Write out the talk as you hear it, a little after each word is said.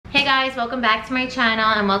guys, welcome back to my channel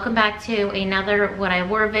and welcome back to another what I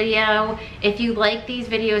wore video. If you like these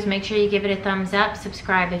videos, make sure you give it a thumbs up,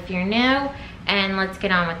 subscribe if you're new, and let's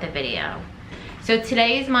get on with the video. So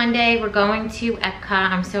today is Monday, we're going to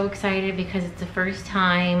Epcot. I'm so excited because it's the first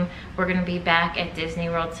time we're gonna be back at Disney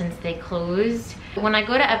World since they closed. When I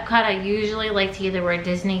go to Epcot, I usually like to either wear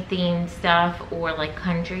Disney themed stuff or like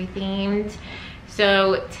country themed.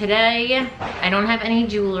 So today, I don't have any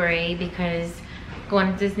jewelry because going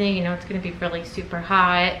to Disney, you know, it's gonna be really super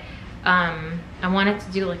hot. I wanted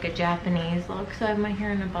to do like a Japanese look, so I have my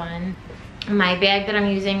hair in a bun. My bag that I'm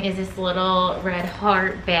using is this little red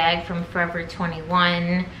heart bag from Forever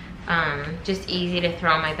 21. Just easy to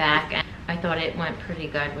throw on my back, and I thought it went pretty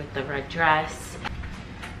good with the red dress.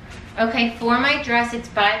 Okay, for my dress, it's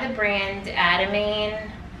by the brand Adamine.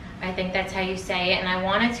 I think that's how you say it, and I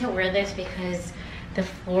wanted to wear this because the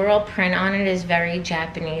floral print on it is very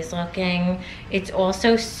Japanese looking. It's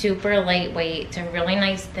also super lightweight. It's a really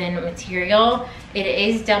nice thin material. It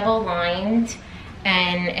is double lined,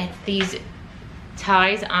 and these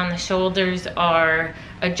ties on the shoulders are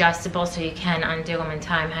adjustable so you can undo them and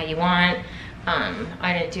tie them how you want.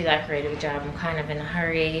 I didn't do that great of a job. I'm kind of in a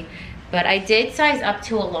hurry. But I did size up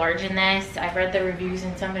to a large in this. I read the reviews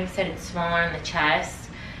and somebody said it's smaller in the chest.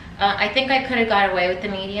 I think I could have got away with the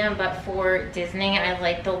medium, but for Disney, I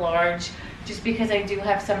like the large just because I do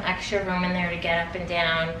have some extra room in there to get up and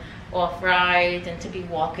down off rides and to be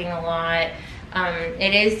walking a lot.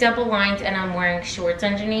 It is double lined and I'm wearing shorts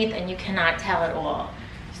underneath and you cannot tell at all.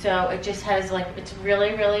 So it just has like, it's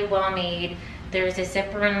really, really well made. There's a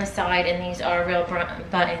zipper on the side and these are real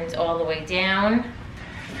buttons all the way down.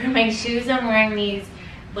 For my shoes, I'm wearing these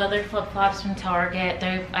leather flip-flops from Target.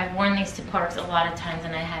 I've worn these to parks a lot of times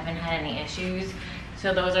and I haven't had any issues.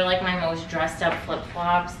 So those are like my most dressed up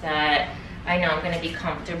flip-flops that I know I'm gonna be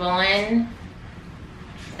comfortable in.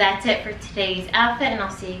 That's it for today's outfit and I'll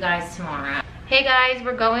see you guys tomorrow. Hey guys,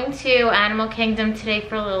 we're going to Animal Kingdom today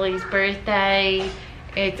for Lily's birthday.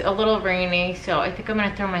 It's a little rainy, so I think I'm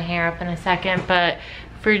gonna throw my hair up in a second, but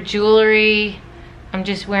for jewelry, I'm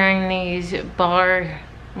just wearing these bar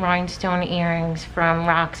rhinestone earrings from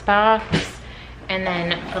Rocksbox, and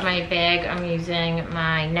then for my bag I'm using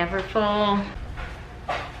my Neverfull.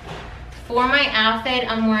 For my outfit,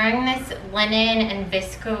 I'm wearing this linen and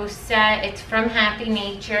viscose set. It's from Happy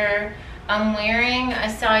Nature. I'm wearing a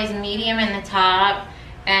size medium in the top,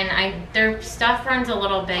 and their stuff runs a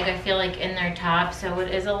little big, I feel like, in their top, so it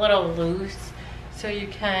is a little loose, so you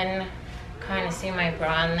can kind of see my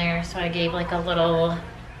bra in there. So I gave like a little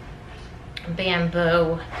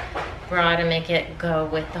bamboo bra to make it go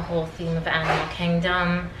with the whole theme of Animal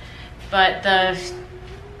Kingdom. But the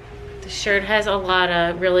shirt has a lot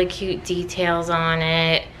of really cute details on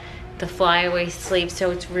it. The flyaway sleeve, so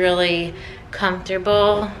it's really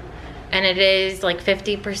comfortable. And it is like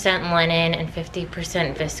 50% linen and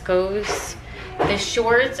 50% viscose. The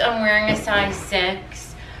shorts, I'm wearing a size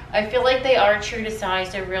 6. I feel like they are true to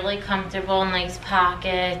size. They're really comfortable, nice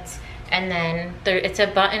pockets. And then it's a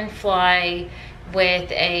button fly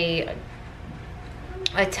with a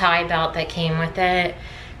tie belt that came with it.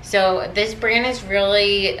 So this brand is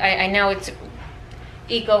really, I know it's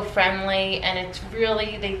eco-friendly, and it's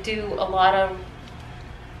really, they do a lot of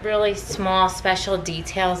really small special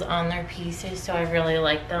details on their pieces, so I really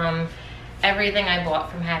like them. Everything I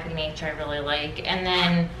bought from Happy Nature I really like. And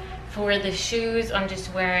then for the shoes, I'm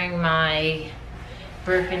just wearing my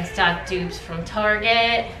Birkenstock dupes from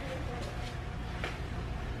Target.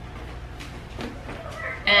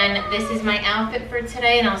 And this is my outfit for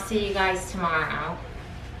today, and I'll see you guys tomorrow.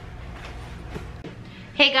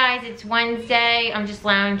 Hey guys, it's Wednesday. I'm just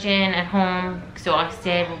lounging at home,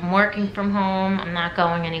 exhausted. I'm working from home. I'm not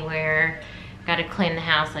going anywhere. Gotta clean the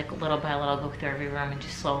house like little by little, go through every room and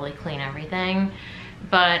just slowly clean everything.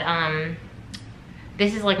 But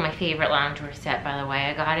this is like my favorite loungewear set, by the way.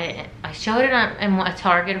 I got it, I showed it in a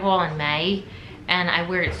Target haul in May, and I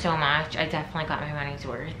wear it so much. I definitely got my money's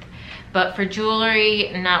worth. But for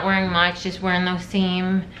jewelry, not wearing much, just wearing those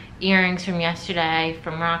same earrings from yesterday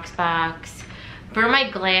from Rocksbox. For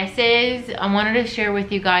my glasses, I wanted to share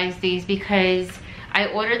with you guys these because I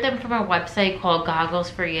ordered them from a website called Goggles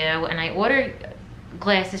For You, and I ordered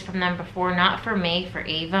glasses from them before, not for me, for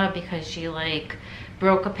Ava, because she like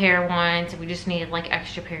broke a pair once. We just needed like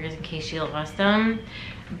extra pairs in case she lost them.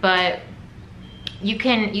 But you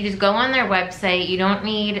just go on their website. You don't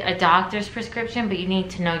need a doctor's prescription, but you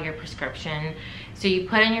need to know your prescription. So you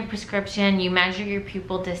put in your prescription, you measure your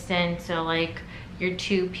pupil distance, so like your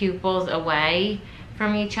 2 pupils away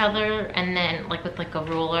from each other, and then like with like a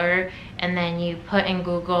ruler, and then you put in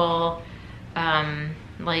Google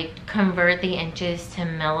like convert the inches to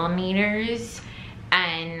millimeters,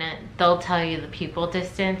 and they'll tell you the pupil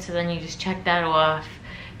distance. So then you just check that off.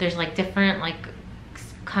 There's like different like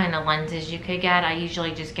kind of lenses you could get. I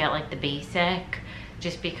usually just get like the basic,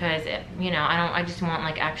 just because you know, I just want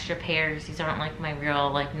like extra pairs. These aren't like my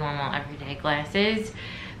real like normal everyday glasses,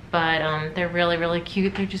 but they're really, really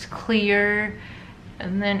cute. They're just clear,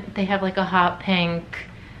 and then they have like a hot pink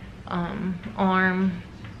arm.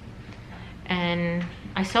 And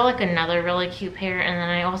I saw like another really cute pair, and then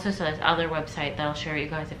I also saw this other website that I'll show you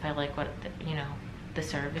guys if I like what you know, the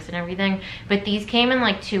service and everything. But these came in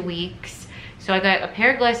like 2 weeks, so I got a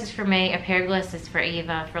pair of glasses for me, a pair of glasses for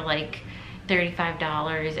Ava for like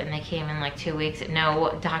 $35, and they came in like 2 weeks,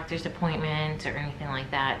 no doctor's appointments or anything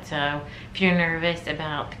like that. So if you're nervous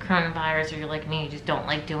about the coronavirus, or you're like me, you just don't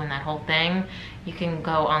like doing that whole thing, you can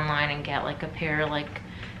go online and get like a pair of like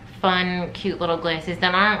fun, cute little glasses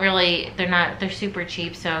that aren't really, they're super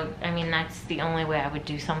cheap. So I mean, that's the only way I would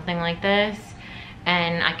do something like this,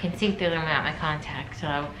 and I can see through them without my contacts,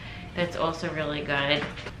 so that's also really good.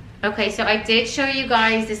 Okay, so I did show you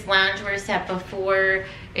guys this loungewear set before.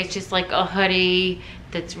 It's just like a hoodie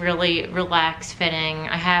that's really relaxed fitting.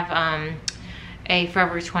 I have a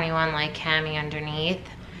Forever 21 like cami underneath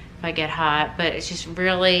if I get hot, but it's just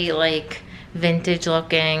really like vintage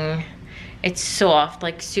looking. It's soft,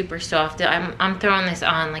 like super soft. I'm throwing this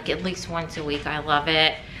on like at least once a week. I love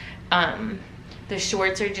it. The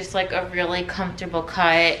shorts are just like a really comfortable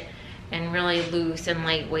cut and really loose and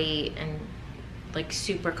lightweight and like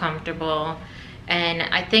super comfortable. And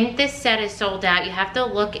I think this set is sold out. You have to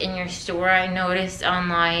look in your store. I noticed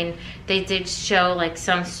online they did show like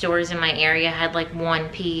some stores in my area had like one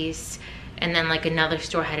piece, and then like another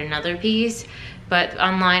store had another piece. But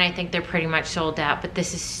online, I think they're pretty much sold out. But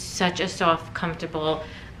this is such a soft, comfortable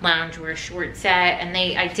loungewear short set. And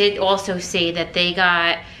I did also see that they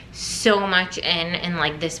got so much in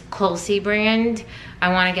like this Colsey brand.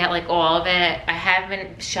 I want to get like all of it. I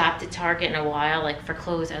haven't shopped at Target in a while, like for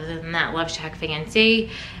clothes other than that Love Shack Fancy.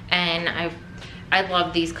 And I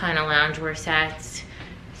love these kind of loungewear sets.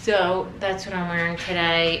 So that's what I'm wearing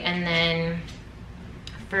today. And then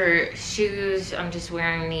for shoes, I'm just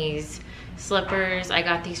wearing these slippers. I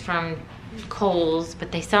got these from Kohl's,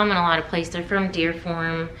 but they sell them in a lot of places. They're from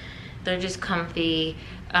Deerform. They're just comfy.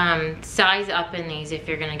 Size up in these if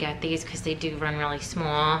you're gonna get these, because they do run really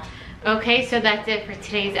small. Okay, so that's it for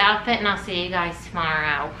today's outfit, and I'll see you guys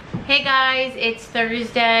tomorrow. Hey guys, it's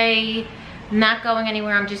Thursday. I'm not going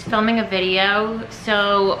anywhere. I'm just filming a video.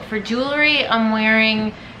 So for jewelry, I'm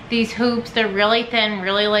wearing these hoops. They're really thin,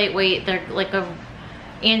 really lightweight. They're like a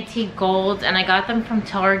antique gold, and I got them from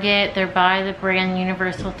Target. They're by the brand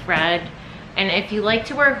Universal Thread. And if you like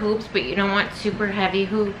to wear hoops but you don't want super heavy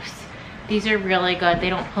hoops, these are really good. They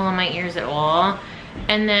don't pull on my ears at all.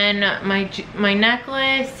 And then my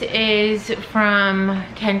necklace is from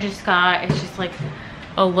Kendra Scott. It's just like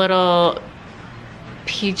a little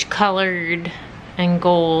peach colored and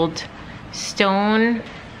gold stone.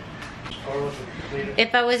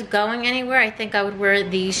 If I was going anywhere, I think I would wear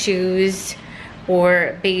these shoes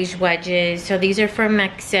or beige wedges. So these are from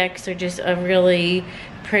Mexico. They're just a really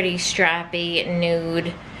pretty strappy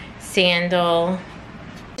nude sandal.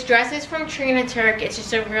 This dress is from Trina Turk. It's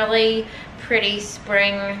just a really pretty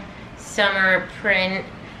spring summer print.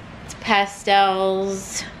 It's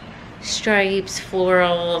pastels, stripes,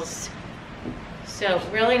 florals. So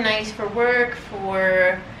really nice for work,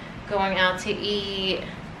 for going out to eat.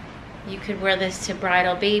 You could wear this to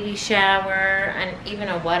bridal baby shower, and even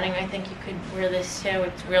a wedding. I think you could wear this too.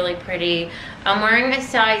 It's really pretty. I'm wearing a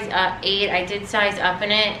size 8. I did size up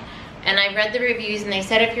in it, and I read the reviews, and they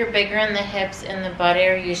said if you're bigger in the hips and the butt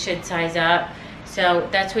area, you should size up. So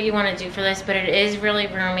that's what you want to do for this, but it is really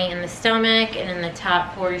roomy in the stomach and in the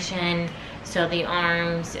top portion. So the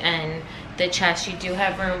arms and the chest, you do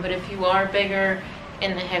have room, but if you are bigger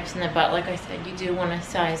in the hips and the butt, like I said, you do want to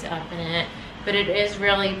size up in it. But it is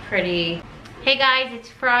really pretty. Hey guys, it's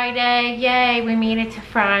Friday. Yay, we made it to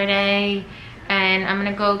Friday. And I'm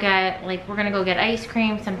gonna go get, we're gonna go get ice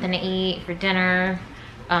cream, something to eat for dinner.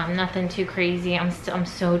 Nothing too crazy. I'm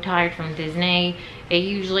so tired from Disney. It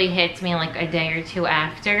usually hits me like a day or two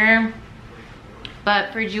after.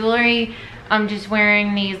 But for jewelry, I'm just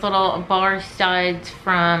wearing these little bar studs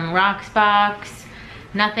from Rocksbox.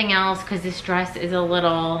 Nothing else, because this dress is a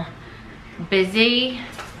little busy.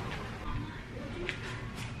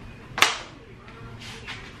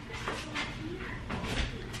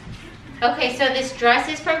 Okay, so this dress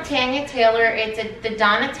is from Tanya Taylor. It's the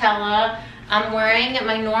Donatella. I'm wearing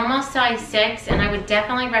my normal size 6, and I would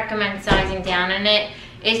definitely recommend sizing down in it.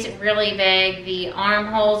 It's really big. The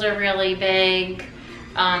armholes are really big.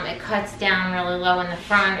 It cuts down really low in the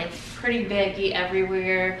front. It's pretty baggy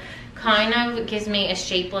everywhere. Kind of gives me a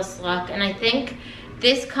shapeless look, and I think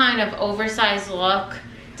this kind of oversized look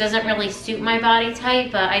doesn't really suit my body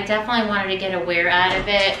type, but I definitely wanted to get a wear out of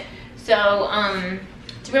it. So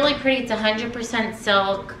it's really pretty. It's 100%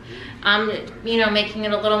 silk. I'm, you know, making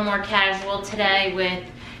it a little more casual today with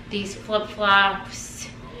these flip-flops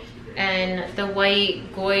and the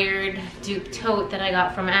white Goyard dupe tote that I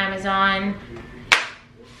got from Amazon.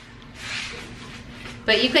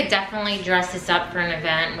 But you could definitely dress this up for an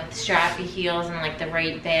event with strappy heels and like the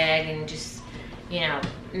right bag and just, you know,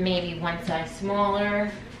 maybe one size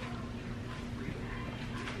smaller.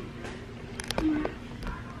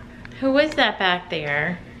 Who is that back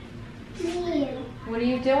there? Me. What are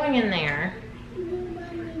you doing in there?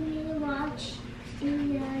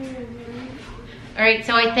 Alright,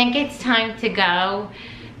 so I think it's time to go.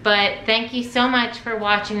 But thank you so much for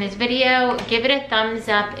watching this video. Give it a thumbs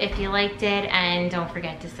up if you liked it, and don't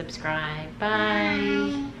forget to subscribe.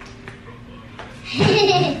 Bye.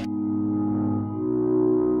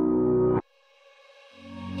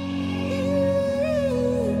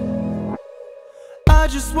 I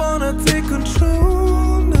just wanna take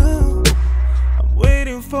control now. I'm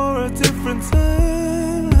waiting for a different time.